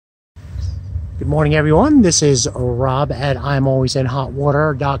Good morning, everyone. This is Rob at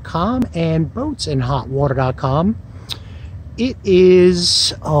ImAlwaysInHotWater.com and BoatsInHotWater.com. It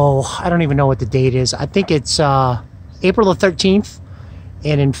is, I don't even know what the date is. I think it's April the 13th.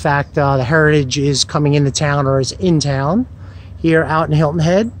 And in fact, the Heritage is coming into town, or is in town here out in Hilton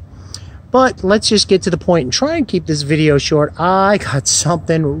Head. But let's just get to the point and try and keep this video short. I got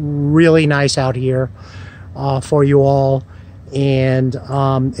something really nice out here for you all. And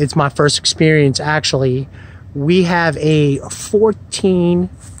it's my first experience, actually. We have a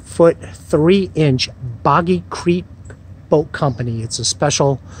 14-foot 3-inch Boggy Creek boat company. It's a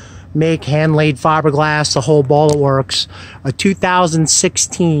special make, hand-laid fiberglass, the whole ball of works. A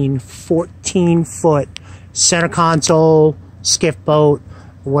 2016 14-foot center console skiff boat,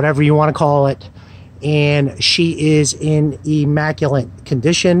 whatever you want to call it. And she is in immaculate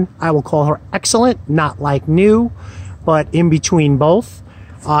condition. I will call her excellent, not like new, but in between both.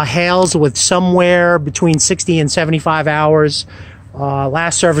 Hails with somewhere between 60 and 75 hours.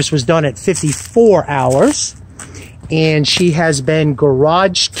 Last service was done at 54 hours. And she has been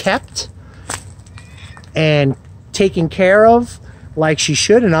garage kept and taken care of like she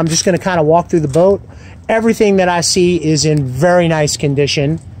should. And I'm just going to kind of walk through the boat. Everything that I see is in very nice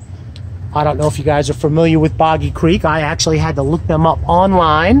condition. I don't know if you guys are familiar with Boggy Creek. I actually had to look them up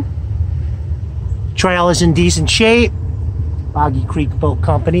online. Trail is in decent shape. Boggy Creek Boat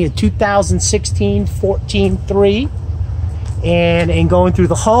Company, a 2016 14.3. And in going through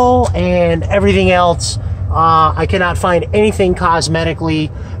the hull and everything else, I cannot find anything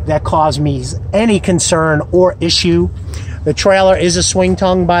cosmetically that caused me any concern or issue. The trailer is a swing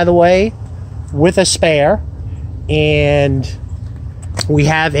tongue, by the way, with a spare. And we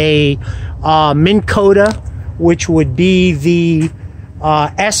have a Minn Kota, which would be the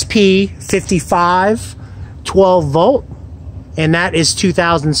SP55 12 volt, and that is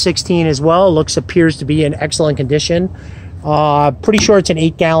 2016 as well. Appears to be in excellent condition. Pretty sure it's an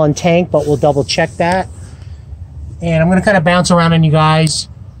 8-gallon tank, but we'll double check that. And I'm going to kind of bounce around on you guys.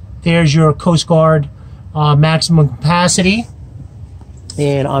 There's your Coast Guard maximum capacity,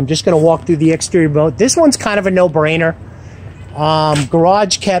 and I'm just going to walk through the exterior boat. This one's kind of a no-brainer.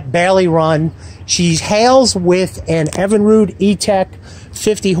 Garage kept, barely run. She hails with an Evinrude E-Tech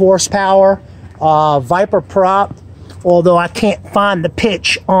 50 horsepower Viper prop, although I can't find the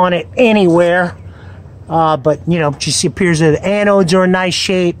pitch on it anywhere. But, you know, she appears that the anodes are in nice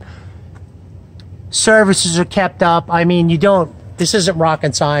shape. Services are kept up. I mean, this isn't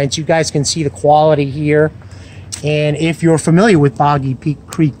rocket science. You guys can see the quality here. And if you're familiar with Boggy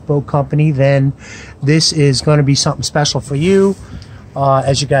Creek Boat Company, then this is going to be something special for you,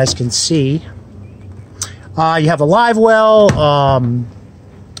 as you guys can see. You have a live well,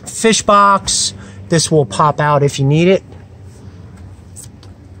 fish box. This will pop out if you need it.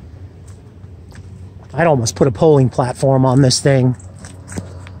 I'd almost put a polling platform on this thing.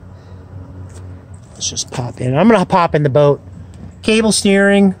 Let's just pop in. I'm going to pop in the boat. Cable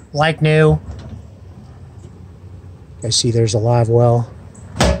steering, like new. I see there's a live well.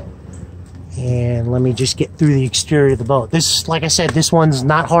 And let me just get through the exterior of the boat. This, like I said, this one's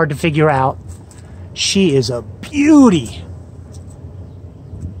not hard to figure out. She is a beauty.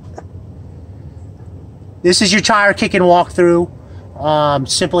 This is your tire kick and walk through.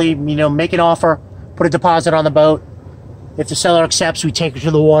 Simply, you know, make an offer, put a deposit on the boat. If the seller accepts, we take her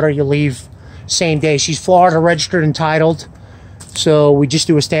to the water. You leave same day. She's Florida registered and titled, so we just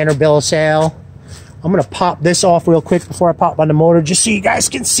do a standard bill of sale. I'm gonna pop this off real quick before I pop on the motor, just so you guys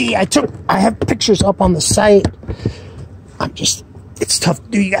can see. I have pictures up on the site. It's tough to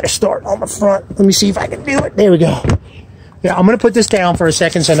do. You gotta start on the front. Let me see if I can do it. There we go. Yeah, I'm gonna put this down for a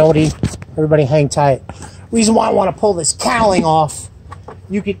second so everybody hang tight. Reason why I want to pull this cowling off,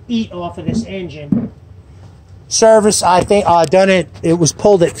 you could eat off of this engine. Service, I think, it was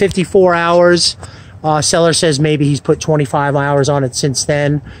pulled at 54 hours. Seller says maybe he's put 25 hours on it since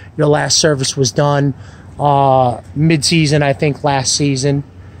then. Your last service was done mid-season, I think, last season.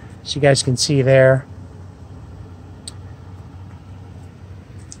 So you guys can see there.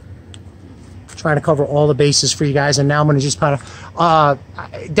 Trying to cover all the bases for you guys, and now I'm going to just kind of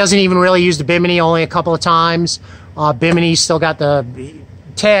it doesn't even really use the bimini, only a couple of times. Bimini still got the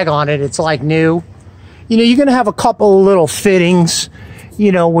tag on it. It's like new. You know, you're going to have a couple of little fittings,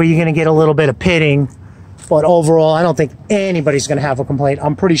 you know, where you're going to get a little bit of pitting, but overall I don't think anybody's going to have a complaint.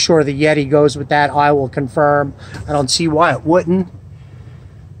 I'm pretty sure the Yeti goes with that. I will confirm. I don't see why it wouldn't.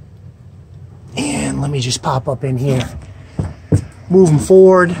 And let me just pop up in here. Moving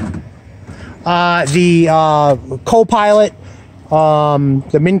forward. The co-pilot,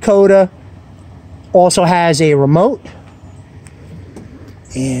 the Minn Kota, also has a remote.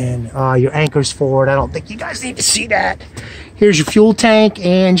 And your anchor's forward. I don't think you guys need to see that. Here's your fuel tank,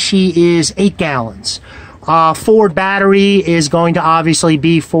 and she is 8 gallons. Forward battery is going to obviously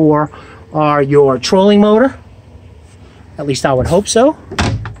be for your trolling motor. At least I would hope so.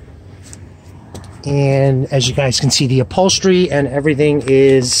 And as you guys can see, the upholstery and everything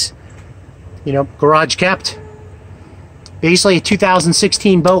is, you know, garage kept. Basically a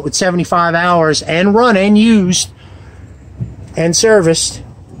 2016 boat with 75 hours and run and used and serviced.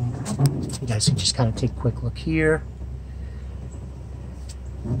 You guys can just kind of take a quick look here.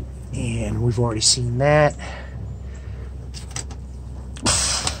 And we've already seen that.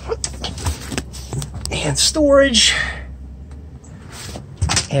 And storage.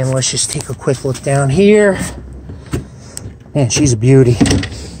 And let's just take a quick look down here. Man, she's a beauty.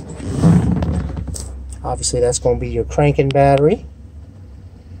 Obviously, that's going to be your cranking battery.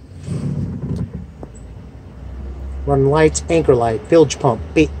 Running lights, anchor light, bilge pump,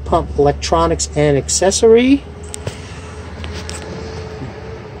 bait pump, electronics, and accessory.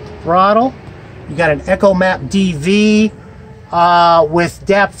 Throttle. You got an Echo Map DV with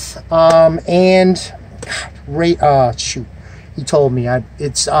depth and rate. Shoot, he told me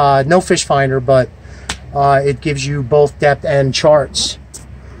it's no fish finder, but it gives you both depth and charts.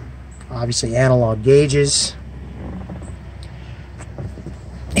 Obviously, analog gauges.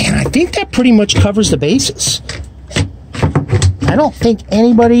 And I think that pretty much covers the bases. I don't think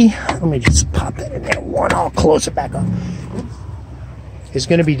anybody, let me just pop that in there. One, I'll close it back up, is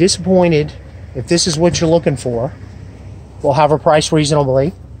going to be disappointed if this is what you're looking for. We'll have her priced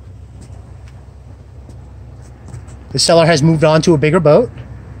reasonably. The seller has moved on to a bigger boat.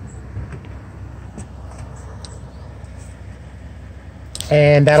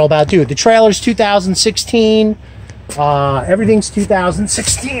 And that'll about do it. The trailer's 2016. Everything's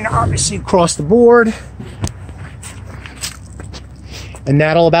 2016, obviously, across the board. And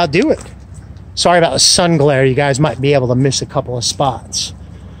that'll about do it. Sorry about the sun glare. You guys might be able to miss a couple of spots.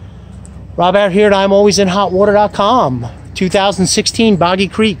 Rob out here at ImAlwaysInHotWater.com. 2016 Boggy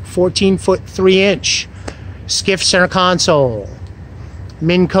Creek, 14-foot 3-inch. Skiff center console.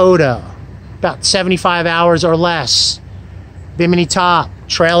 Minn Kota. About 75 hours or less. Bimini top.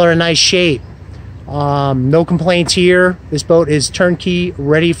 Trailer in nice shape. No complaints here. This boat is turnkey,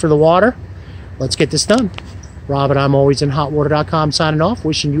 ready for the water. Let's get this done. Rob at ImAlwaysInHotWater.com signing off.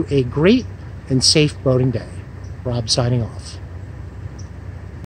 Wishing you a great and safe boating day. Rob signing off.